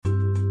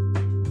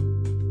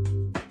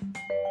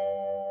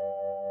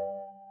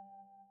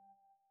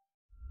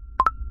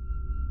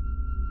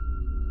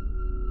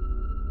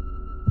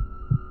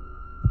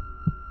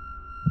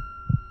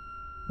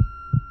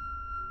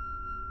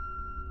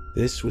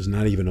This was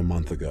not even a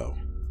month ago,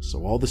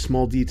 so all the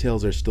small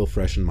details are still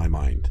fresh in my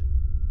mind.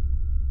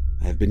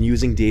 I have been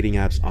using dating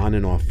apps on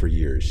and off for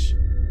years.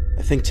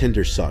 I think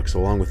Tinder sucks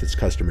along with its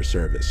customer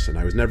service, and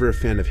I was never a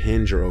fan of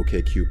Hinge or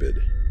OkCupid.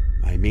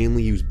 I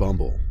mainly use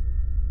Bumble.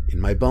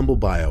 In my Bumble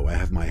bio, I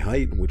have my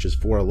height, which is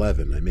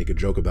 4'11", I make a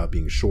joke about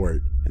being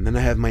short, and then I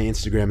have my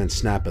Instagram and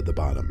Snap at the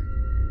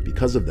bottom.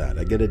 Because of that,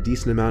 I get a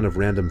decent amount of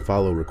random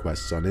follow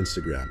requests on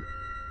Instagram.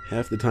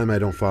 Half the time I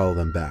don't follow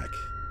them back.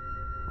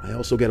 I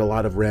also get a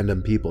lot of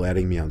random people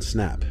adding me on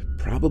Snap,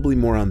 probably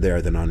more on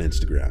there than on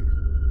Instagram.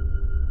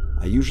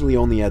 I usually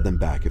only add them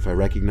back if I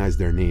recognize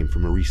their name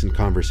from a recent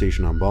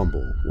conversation on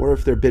Bumble, or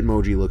if their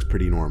Bitmoji looks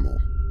pretty normal.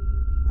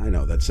 I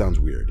know, that sounds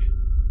weird.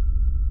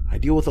 I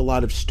deal with a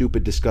lot of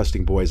stupid,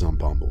 disgusting boys on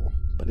Bumble,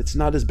 but it's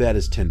not as bad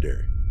as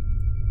Tinder.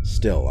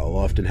 Still, I'll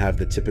often have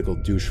the typical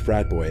douche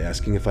frat boy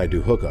asking if I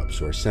do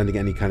hookups or sending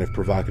any kind of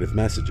provocative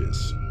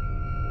messages.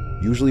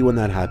 Usually when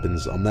that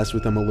happens, I'll mess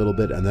with them a little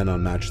bit and then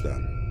unmatch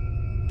them.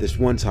 This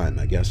one time,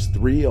 I guess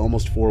 3,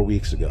 almost 4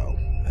 weeks ago,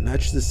 I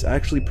matched this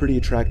actually pretty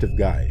attractive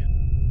guy.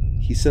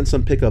 He sent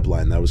some pickup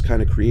line that was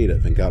kinda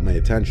creative and got my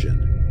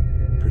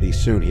attention. Pretty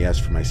soon he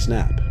asked for my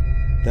Snap.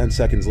 Then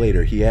seconds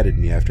later he added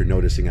me after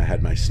noticing I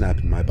had my Snap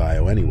in my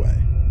bio anyway.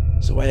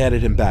 So I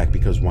added him back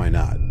because why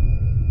not?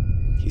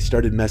 He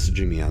started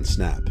messaging me on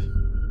Snap.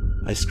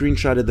 I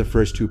screenshotted the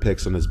first 2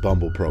 pics on his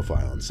Bumble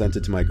profile and sent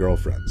it to my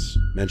girlfriends,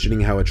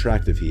 mentioning how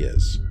attractive he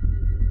is.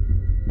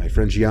 My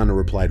friend Gianna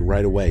replied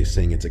right away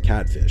saying it's a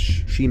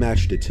catfish. She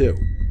matched it too.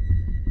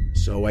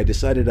 So I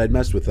decided I'd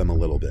mess with them a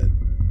little bit.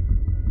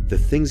 The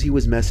things he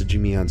was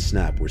messaging me on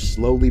Snap were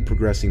slowly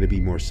progressing to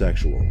be more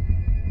sexual,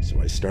 so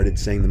I started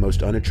saying the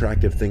most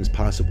unattractive things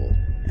possible,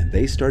 and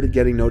they started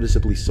getting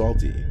noticeably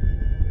salty.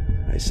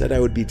 I said I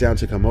would be down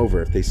to come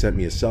over if they sent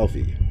me a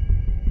selfie.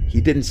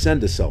 He didn't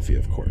send a selfie,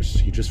 of course,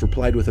 he just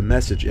replied with a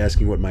message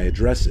asking what my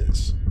address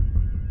is.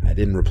 I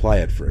didn't reply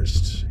at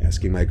first,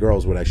 asking my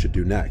girls what I should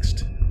do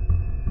next.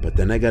 But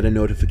then I got a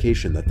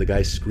notification that the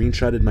guy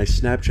screenshotted my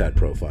Snapchat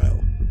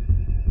profile.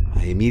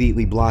 I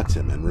immediately blocked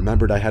him and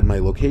remembered I had my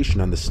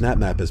location on the Snap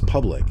map as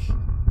public.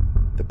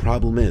 The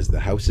problem is the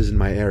houses in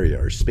my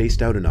area are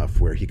spaced out enough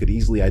where he could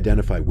easily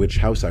identify which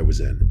house I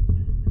was in.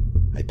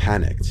 I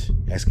panicked,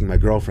 asking my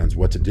girlfriends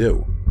what to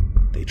do.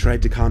 They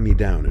tried to calm me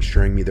down,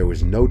 assuring me there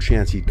was no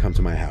chance he'd come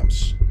to my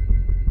house.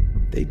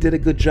 They did a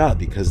good job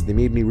because they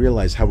made me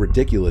realize how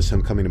ridiculous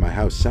him coming to my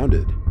house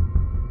sounded.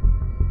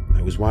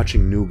 I was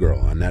watching New Girl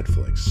on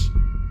Netflix.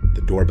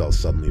 The doorbell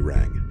suddenly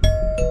rang.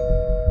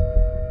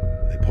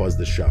 I paused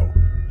the show,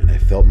 and I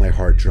felt my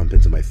heart jump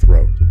into my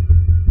throat.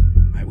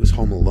 I was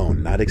home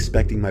alone, not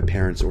expecting my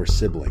parents or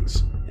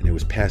siblings, and it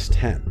was past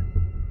 10.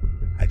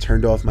 I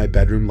turned off my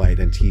bedroom light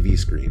and TV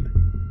screen.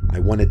 I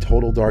wanted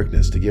total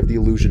darkness to give the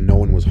illusion no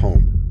one was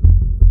home.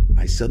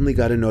 I suddenly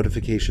got a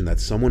notification that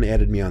someone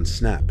added me on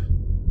Snap.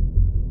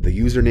 The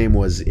username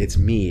was "It's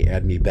me,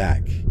 add me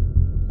back."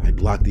 I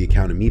blocked the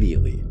account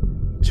immediately.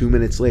 2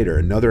 minutes later,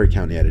 another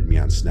account added me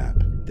on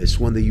Snap. This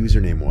one, the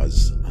username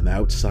was "I'm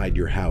outside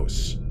your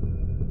house."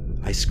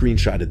 I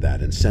screenshotted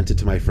that and sent it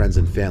to my friends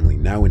and family,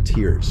 now in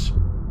tears.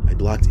 I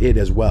blocked it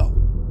as well.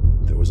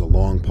 There was a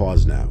long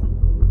pause now.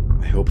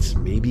 I hoped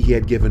maybe he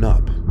had given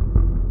up.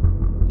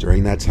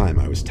 During that time,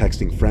 I was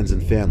texting friends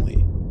and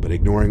family, but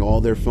ignoring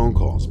all their phone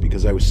calls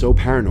because I was so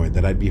paranoid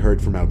that I'd be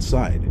heard from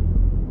outside.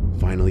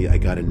 Finally, I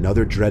got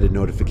another dreaded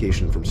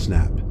notification from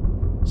Snap,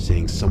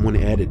 saying someone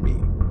added me.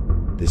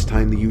 This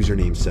time the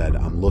username said,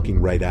 "I'm looking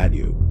right at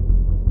you."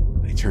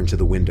 I turned to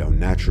the window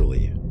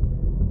naturally.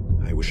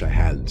 I wish I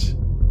hadn't.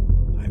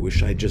 I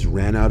wish I'd just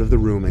ran out of the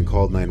room and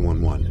called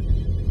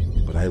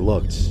 911. But I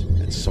looked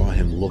and saw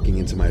him looking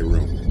into my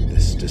room,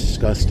 this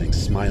disgusting,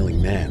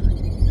 smiling man.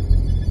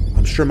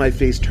 I'm sure my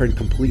face turned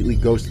completely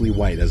ghostly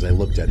white as I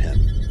looked at him.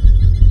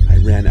 I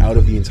ran out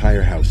of the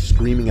entire house,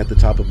 screaming at the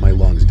top of my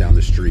lungs down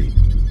the street.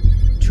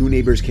 2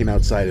 neighbors came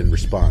outside in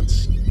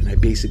response, and I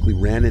basically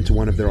ran into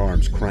one of their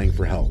arms crying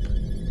for help.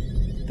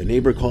 The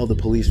neighbor called the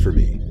police for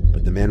me,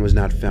 but the man was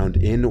not found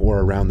in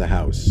or around the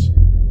house.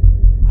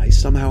 I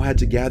somehow had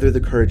to gather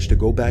the courage to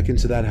go back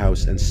into that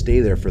house and stay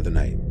there for the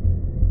night.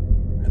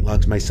 I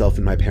locked myself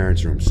in my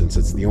parents' room since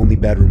it's the only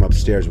bedroom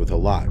upstairs with a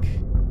lock,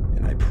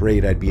 and I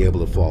prayed I'd be able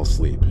to fall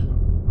asleep.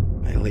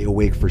 I lay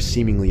awake for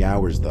seemingly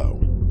hours though,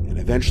 and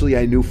eventually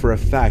I knew for a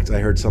fact I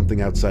heard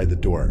something outside the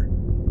door,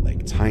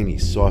 like tiny,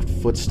 soft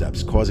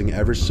footsteps causing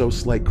ever so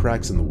slight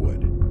cracks in the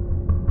wood.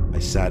 I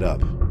sat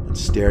up and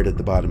stared at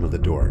the bottom of the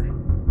door,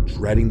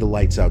 dreading the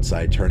lights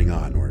outside turning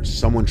on or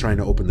someone trying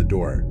to open the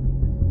door.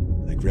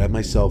 I grabbed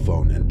my cell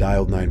phone and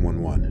dialed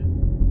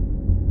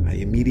 911. I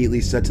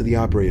immediately said to the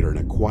operator in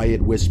a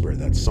quiet whisper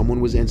that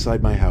someone was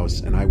inside my house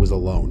and I was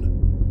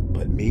alone.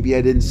 But maybe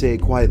I didn't say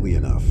it quietly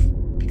enough,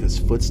 because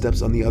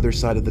footsteps on the other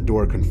side of the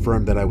door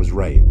confirmed that I was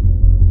right.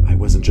 I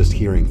wasn't just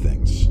hearing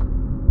things.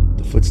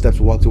 The footsteps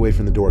walked away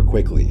from the door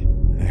quickly,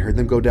 and I heard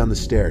them go down the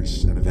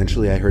stairs, and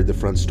eventually I heard the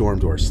front storm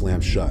door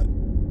slam shut.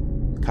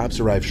 Cops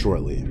arrived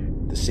shortly.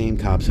 The same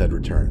cops had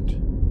returned.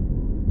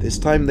 This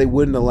time they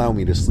wouldn't allow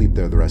me to sleep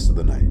there the rest of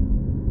the night.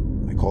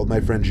 I called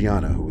my friend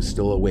Gianna, who was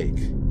still awake,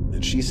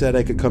 and she said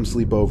I could come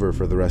sleep over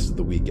for the rest of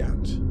the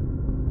weekend.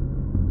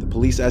 The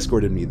police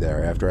escorted me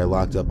there after I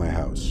locked up my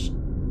house.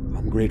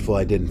 I'm grateful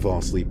I didn't fall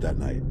asleep that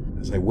night,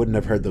 as I wouldn't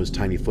have heard those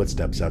tiny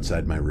footsteps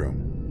outside my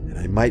room, and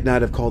I might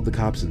not have called the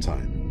cops in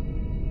time.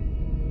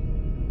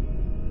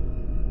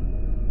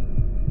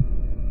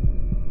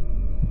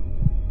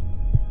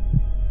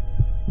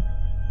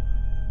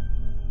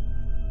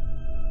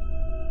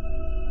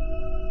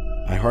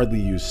 I hardly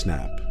use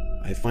Snap.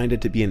 I find it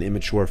to be an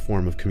immature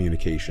form of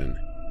communication.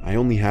 I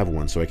only have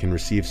one so I can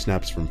receive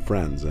snaps from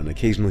friends and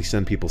occasionally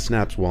send people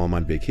snaps while I'm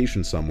on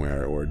vacation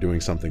somewhere or doing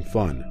something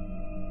fun.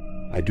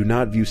 I do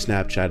not view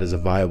Snapchat as a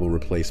viable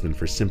replacement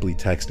for simply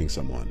texting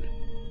someone.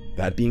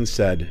 That being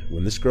said,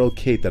 when this girl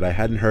Kate that I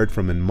hadn't heard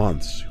from in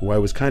months, who I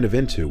was kind of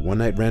into, one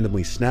night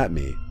randomly snapped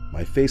me,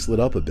 my face lit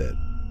up a bit.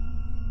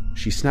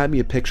 She snapped me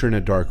a picture in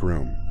a dark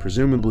room,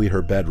 presumably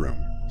her bedroom,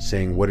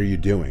 saying, "What are you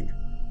doing?"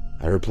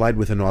 I replied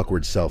with an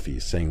awkward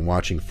selfie, saying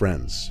watching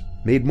Friends,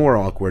 made more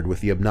awkward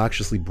with the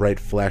obnoxiously bright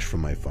flash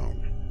from my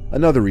phone.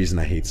 Another reason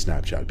I hate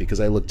Snapchat, because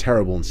I look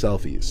terrible in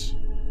selfies.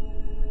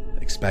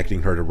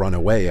 Expecting her to run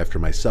away after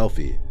my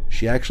selfie,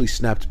 she actually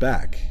snapped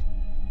back.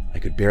 I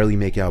could barely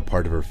make out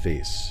part of her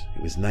face.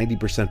 It was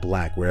 90%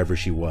 black wherever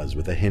she was,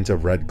 with a hint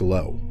of red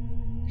glow.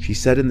 She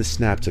said in the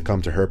snap to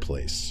come to her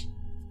place.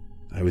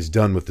 I was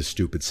done with the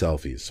stupid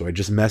selfies, so I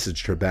just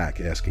messaged her back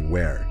asking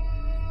where.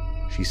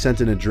 She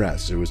sent an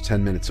address. It was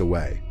 10 minutes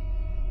away.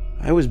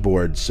 I was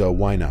bored, so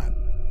why not?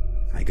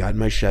 I got in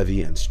my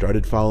Chevy and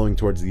started following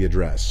towards the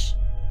address.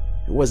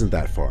 It wasn't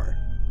that far.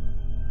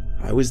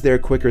 I was there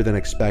quicker than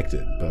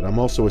expected, but I'm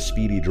also a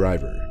speedy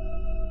driver.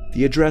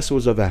 The address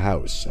was of a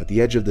house at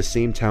the edge of the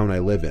same town I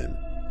live in.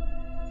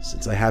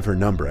 Since I have her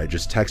number, I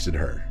just texted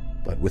her,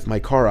 but with my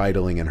car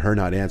idling and her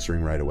not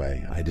answering right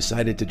away, I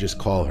decided to just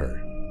call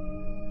her.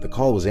 The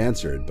call was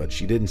answered, but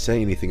she didn't say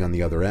anything on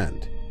the other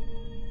end.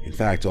 In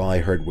fact, all I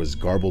heard was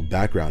garbled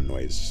background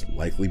noise,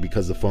 likely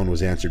because the phone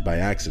was answered by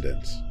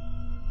accident.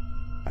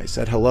 I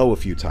said hello a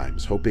few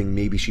times, hoping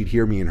maybe she'd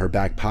hear me in her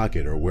back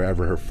pocket or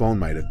wherever her phone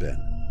might have been.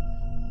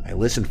 I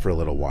listened for a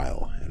little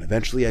while, and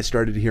eventually I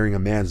started hearing a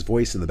man's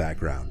voice in the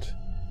background.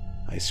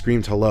 I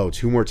screamed hello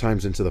 2 more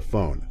times into the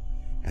phone,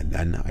 and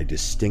then I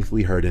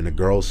distinctly heard in a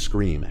girl's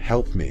scream,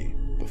 "Help me,"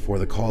 before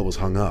the call was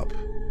hung up.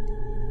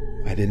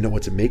 I didn't know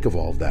what to make of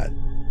all of that.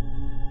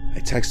 I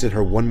texted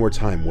her one more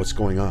time, "What's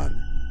going on?"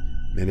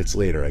 Minutes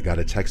later, I got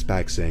a text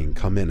back saying,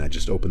 "Come in, I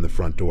just opened the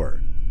front door."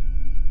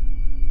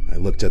 I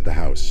looked at the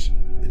house,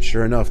 and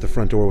sure enough, the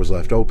front door was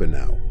left open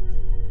now.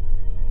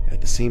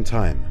 At the same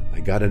time, I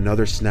got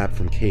another snap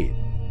from Kate.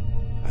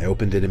 I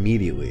opened it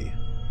immediately.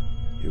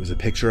 It was a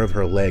picture of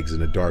her legs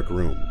in a dark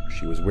room.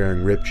 She was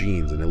wearing ripped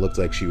jeans, and it looked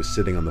like she was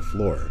sitting on the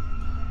floor.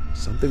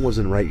 Something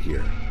wasn't right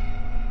here.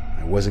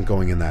 I wasn't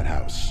going in that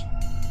house.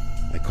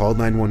 I called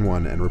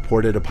 911 and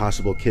reported a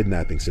possible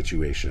kidnapping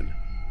situation.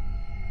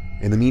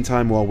 In the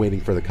meantime, while waiting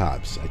for the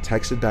cops, I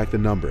texted back the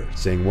number,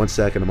 saying 1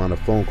 second I'm on a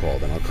phone call,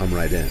 then I'll come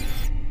right in.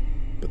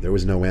 But there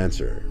was no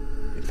answer.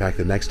 In fact,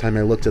 the next time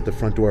I looked at the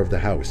front door of the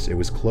house, it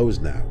was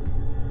closed now.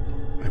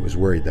 I was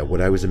worried that what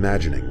I was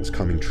imagining was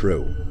coming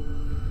true.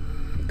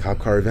 The cop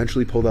car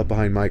eventually pulled up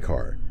behind my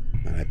car,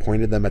 and I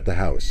pointed them at the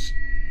house.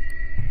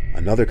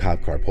 Another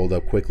cop car pulled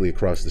up quickly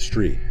across the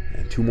street,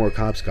 and 2 more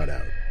cops got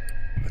out.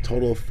 A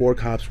total of 4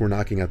 cops were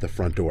knocking at the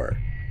front door.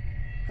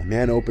 A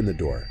man opened the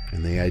door,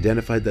 and they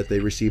identified that they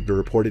received a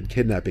reported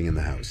kidnapping in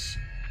the house.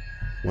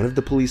 One of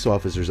the police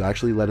officers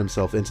actually let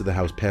himself into the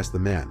house past the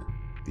man.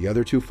 The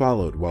other 2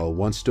 followed, while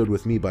one stood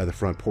with me by the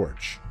front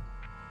porch.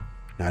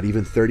 Not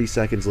even 30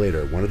 seconds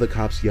later, one of the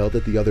cops yelled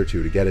at the other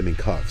 2 to get him in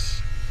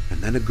cuffs,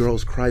 and then a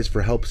girl's cries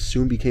for help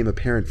soon became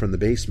apparent from the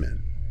basement.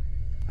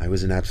 I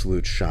was in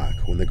absolute shock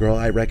when the girl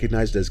I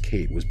recognized as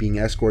Kate was being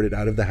escorted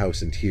out of the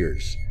house in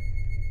tears.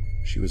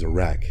 She was a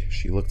wreck.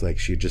 She looked like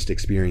she had just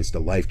experienced a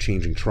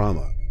life-changing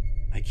trauma.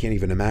 I can't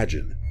even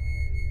imagine.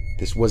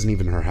 This wasn't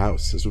even her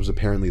house. This was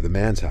apparently the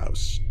man's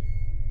house.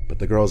 But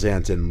the girl's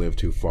aunt didn't live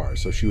too far,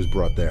 so she was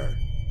brought there.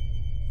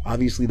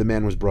 Obviously, the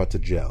man was brought to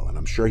jail, and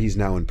I'm sure he's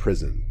now in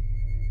prison.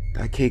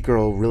 That Kate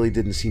girl really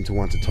didn't seem to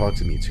want to talk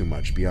to me too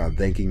much beyond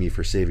thanking me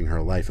for saving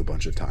her life a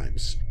bunch of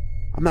times.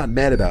 I'm not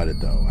mad about it,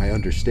 though. I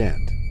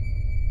understand.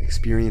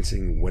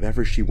 Experiencing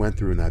whatever she went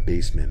through in that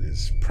basement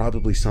is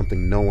probably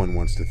something no one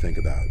wants to think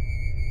about.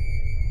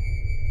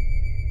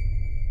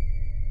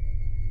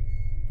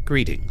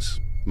 Greetings.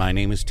 My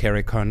name is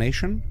Terry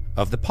Carnation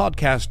of the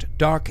podcast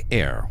Dark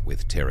Air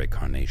with Terry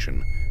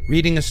Carnation,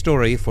 reading a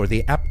story for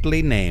the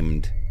aptly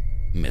named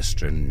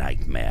Mr.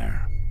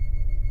 Nightmare.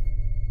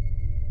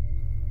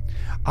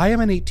 I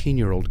am an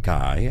 18-year-old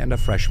guy and a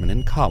freshman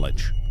in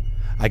college.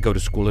 I go to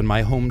school in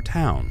my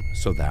hometown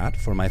so that,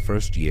 for my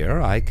first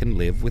year, I can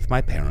live with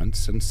my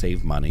parents and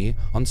save money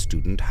on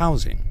student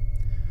housing.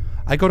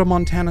 I go to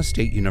Montana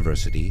State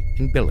University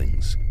in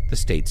Billings, the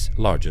state's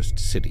largest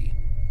city.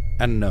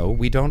 And no,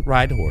 we don't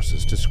ride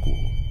horses to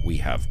school. We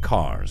have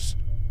cars.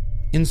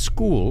 In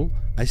school,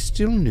 I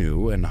still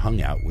knew and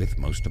hung out with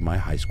most of my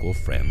high school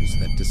friends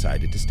that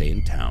decided to stay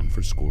in town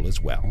for school as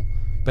well,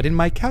 But in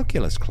my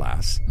calculus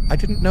class, I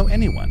didn't know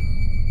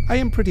anyone. I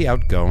am pretty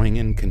outgoing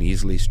and can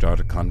easily start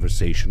a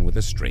conversation with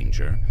a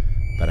stranger,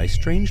 but I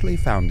strangely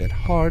found it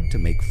hard to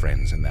make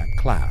friends in that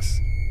class.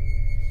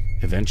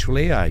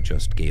 Eventually, I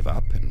just gave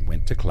up and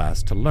went to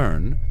class to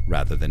learn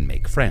rather than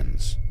make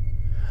friends.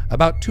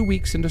 About 2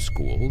 weeks into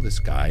school, this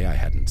guy I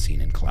hadn't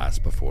seen in class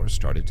before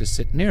started to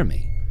sit near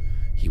me.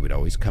 He would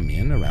always come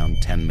in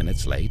around 10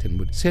 minutes late and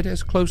would sit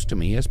as close to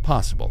me as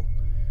possible.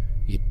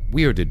 It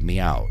weirded me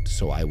out,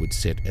 so I would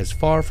sit as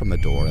far from the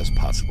door as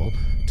possible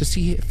to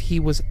see if he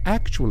was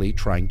actually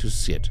trying to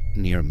sit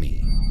near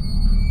me.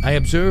 I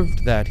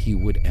observed that he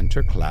would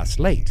enter class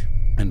late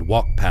and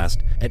walk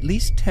past at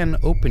least 10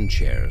 open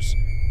chairs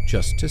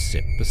just to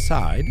sit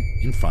beside,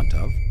 in front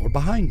of, or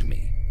behind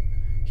me.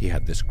 He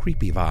had this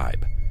creepy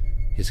vibe.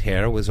 His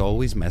hair was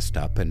always messed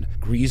up and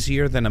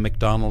greasier than a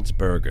McDonald's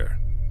burger.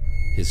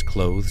 His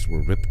clothes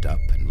were ripped up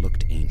and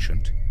looked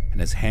ancient,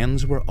 and his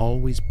hands were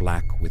always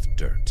black with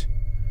dirt.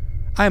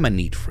 I am a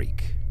neat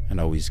freak, and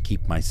always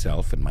keep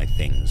myself and my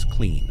things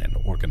clean and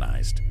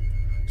organized,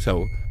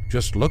 so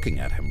just looking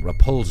at him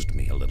repulsed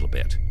me a little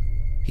bit.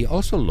 He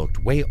also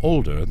looked way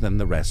older than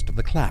the rest of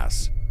the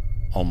class,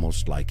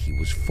 almost like he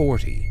was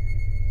 40.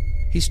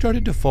 He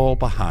started to fall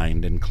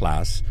behind in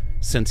class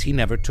since he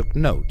never took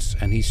notes,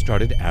 and he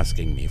started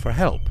asking me for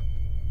help.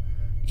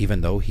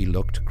 Even though he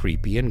looked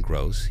creepy and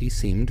gross, he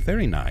seemed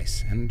very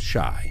nice and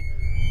shy.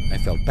 I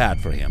felt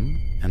bad for him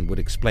and would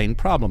explain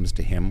problems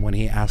to him when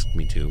he asked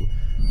me to,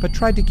 but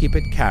tried to keep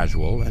it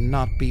casual and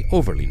not be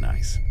overly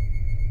nice.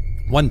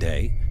 One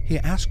day, he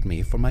asked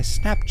me for my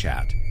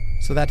Snapchat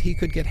so that he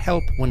could get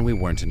help when we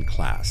weren't in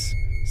class,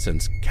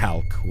 since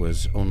calc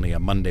was only a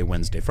Monday,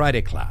 Wednesday,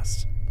 Friday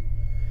class.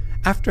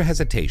 After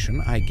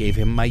hesitation, I gave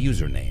him my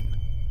username.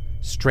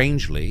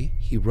 Strangely,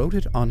 he wrote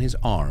it on his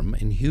arm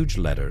in huge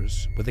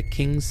letters with a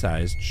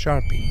king-sized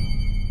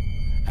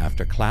Sharpie.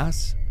 After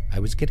class, I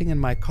was getting in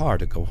my car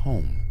to go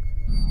home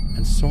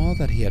and saw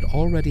that he had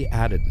already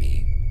added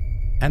me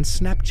and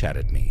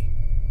Snapchatted me.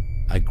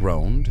 I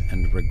groaned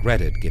and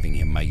regretted giving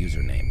him my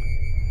username.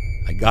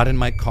 I got in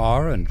my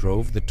car and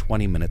drove the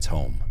 20 minutes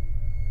home.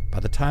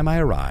 By the time I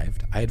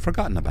arrived, I had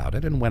forgotten about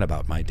it and went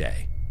about my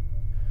day.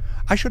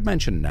 I should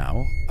mention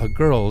now, a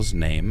girl's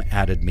name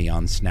added me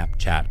on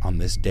Snapchat on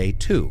this day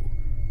too,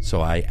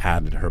 so I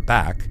added her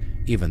back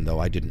even though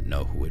I didn't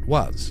know who it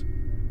was.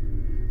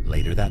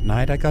 Later that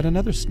night, I got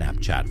another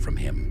Snapchat from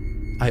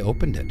him. I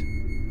opened it.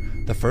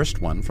 The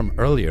first one from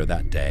earlier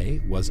that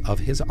day was of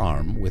his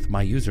arm with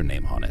my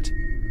username on it.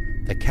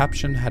 The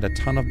caption had a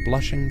ton of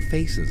blushing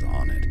faces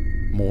on it,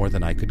 more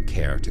than I could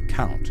care to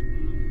count.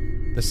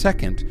 The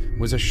second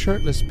was a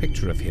shirtless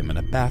picture of him in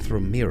a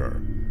bathroom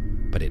mirror,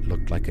 but it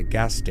looked like a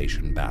gas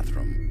station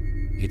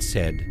bathroom. It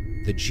said,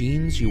 "The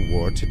jeans you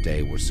wore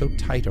today were so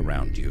tight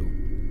around you,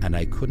 and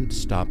I couldn't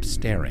stop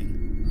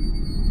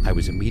staring." I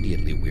was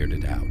immediately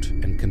weirded out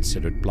and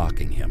considered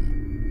blocking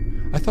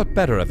him. I thought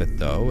better of it,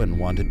 though, and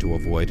wanted to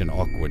avoid an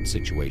awkward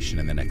situation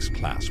in the next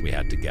class we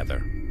had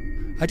together.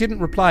 I didn't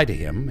reply to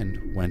him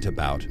and went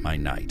about my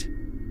night.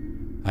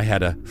 I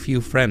had a few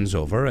friends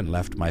over and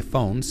left my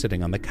phone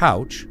sitting on the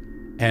couch,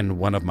 and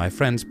one of my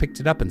friends picked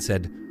it up and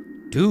said,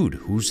 "Dude,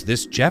 who's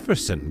this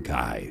Jefferson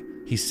guy?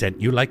 He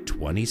sent you like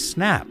 20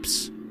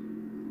 snaps."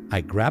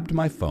 I grabbed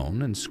my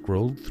phone and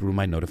scrolled through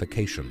my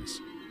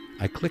notifications.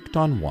 I clicked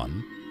on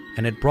one,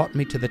 and it brought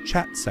me to the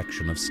chat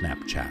section of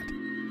Snapchat.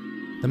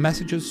 The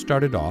messages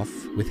started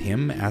off with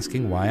him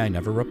asking why I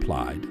never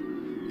replied,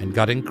 and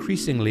got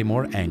increasingly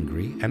more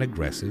angry and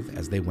aggressive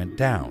as they went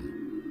down.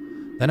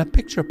 Then a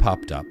picture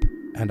popped up,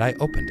 and I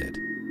opened it.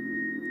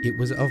 It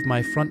was of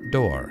my front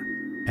door,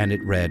 and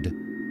it read,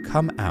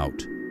 "Come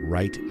out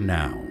right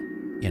now,"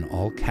 in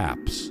all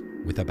caps,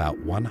 with about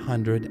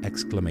 100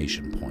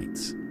 exclamation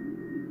points.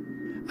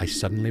 I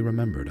suddenly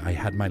remembered I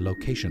had my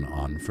location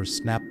on for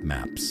Snap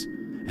Maps,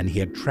 and he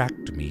had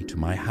tracked me to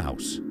my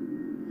house.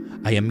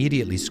 I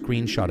immediately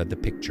screenshotted the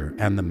picture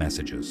and the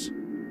messages.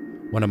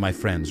 One of my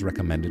friends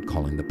recommended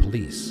calling the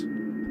police,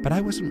 but I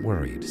wasn't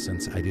worried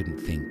since I didn't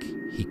think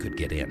he could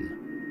get in.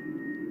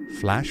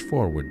 Flash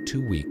forward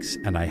 2 weeks,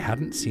 and I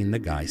hadn't seen the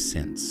guy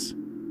since.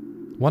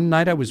 One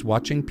night I was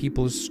watching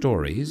people's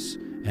stories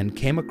and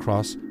came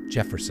across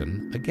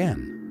Jefferson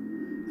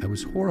again. I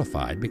was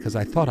horrified because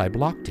I thought I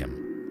blocked him.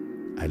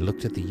 I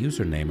looked at the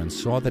username and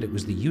saw that it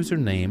was the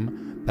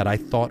username that I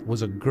thought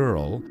was a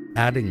girl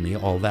adding me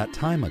all that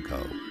time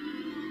ago.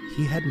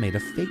 He had made a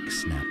fake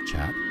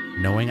Snapchat,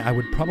 knowing I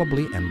would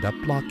probably end up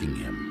blocking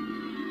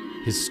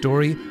him. His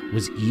story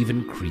was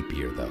even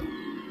creepier, though.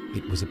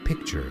 It was a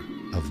picture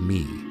of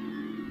me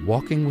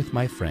walking with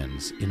my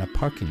friends in a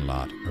parking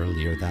lot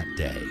earlier that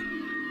day.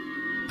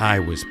 I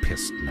was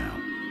pissed now.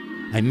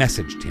 I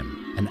messaged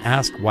him and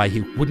asked why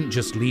he wouldn't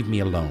just leave me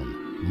alone,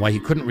 and why he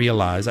couldn't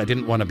realize I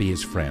didn't want to be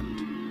his friend.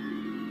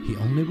 He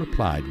only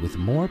replied with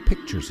more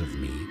pictures of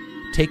me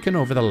taken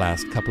over the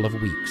last couple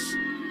of weeks.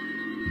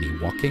 Me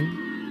walking,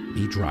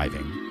 me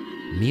driving,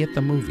 me at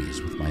the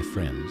movies with my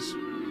friends,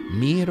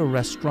 me at a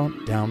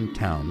restaurant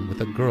downtown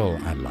with a girl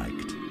I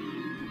liked.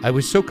 I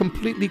was so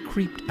completely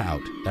creeped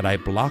out that I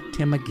blocked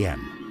him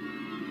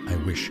again. I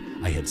wish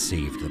I had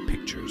saved the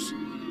pictures.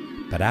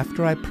 But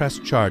after I press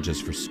charges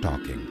for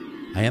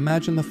stalking, I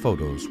imagine the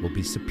photos will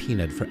be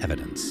subpoenaed for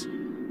evidence.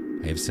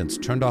 I have since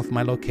turned off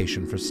my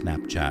location for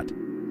Snapchat,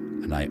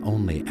 and I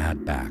only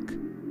add back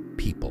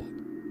people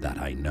that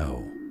I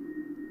know.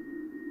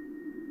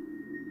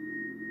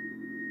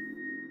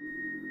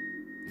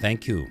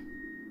 Thank you,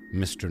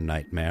 Mr.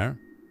 Nightmare,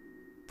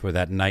 for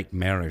that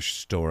nightmarish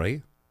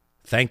story.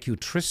 Thank you,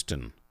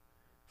 Tristan,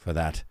 for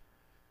that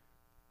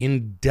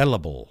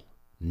indelible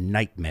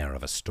nightmare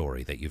of a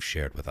story that you've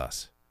shared with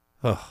us.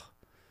 Ugh,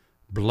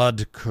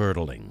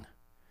 blood-curdling.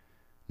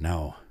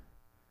 Now,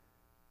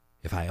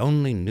 if I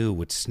only knew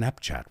what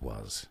Snapchat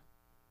was.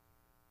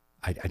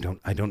 I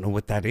don't know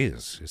what that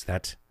is. Is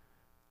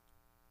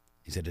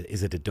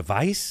it a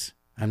device?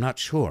 I'm not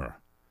sure.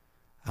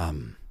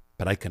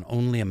 But I can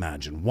only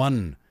imagine.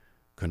 One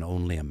can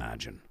only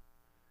imagine.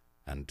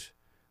 And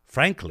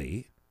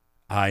frankly,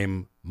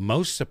 I'm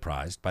most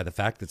surprised by the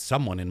fact that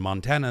someone in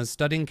Montana is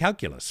studying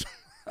calculus.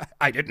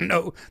 I didn't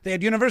know they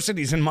had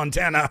universities in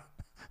Montana,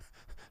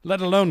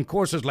 let alone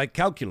courses like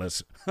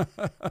calculus.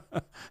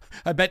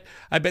 I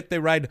bet they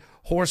ride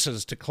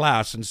horses to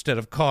class instead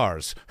of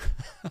cars.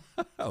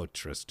 Oh,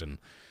 Tristan.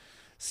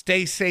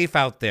 Stay safe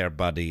out there,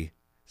 buddy.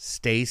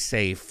 Stay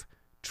safe,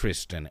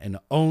 Tristan, and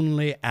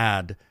only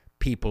add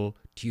people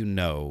you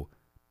know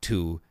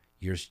to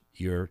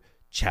your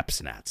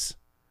chapsnats.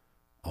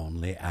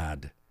 Only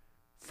add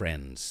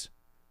friends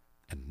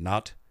and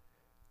not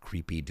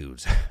creepy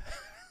dudes.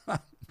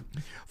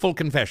 Full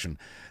confession,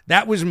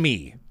 that was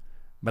me.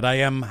 But I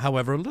am,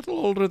 however, a little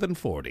older than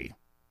 40.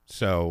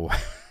 So,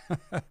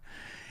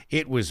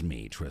 it was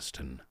me,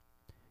 Tristan.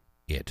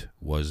 It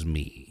was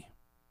me.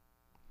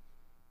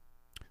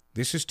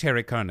 This is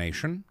Terry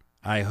Carnation.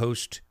 I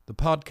host the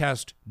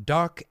podcast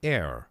Dark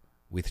Air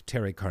with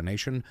Terry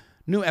Carnation.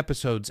 New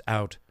episodes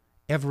out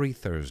every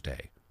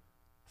Thursday.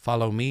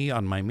 Follow me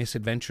on my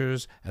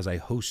misadventures as I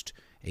host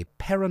a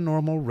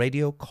paranormal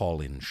radio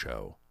call-in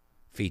show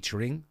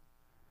featuring,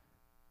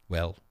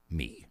 well,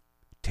 me,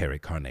 Terry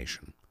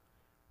Carnation.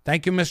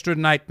 Thank you, Mr.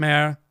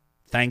 Nightmare.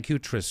 Thank you,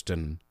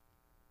 Tristan.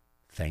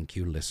 Thank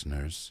you,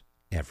 listeners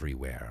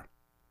everywhere.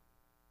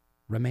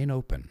 Remain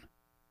open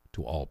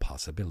to all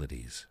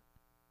possibilities.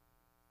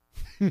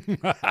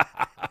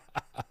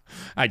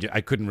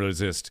 I couldn't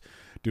resist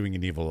doing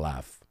an evil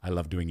laugh. I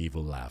love doing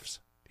evil laughs.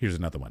 Here's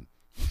another one.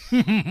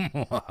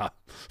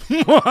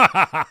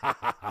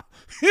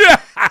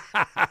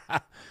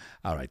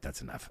 All right,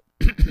 that's enough.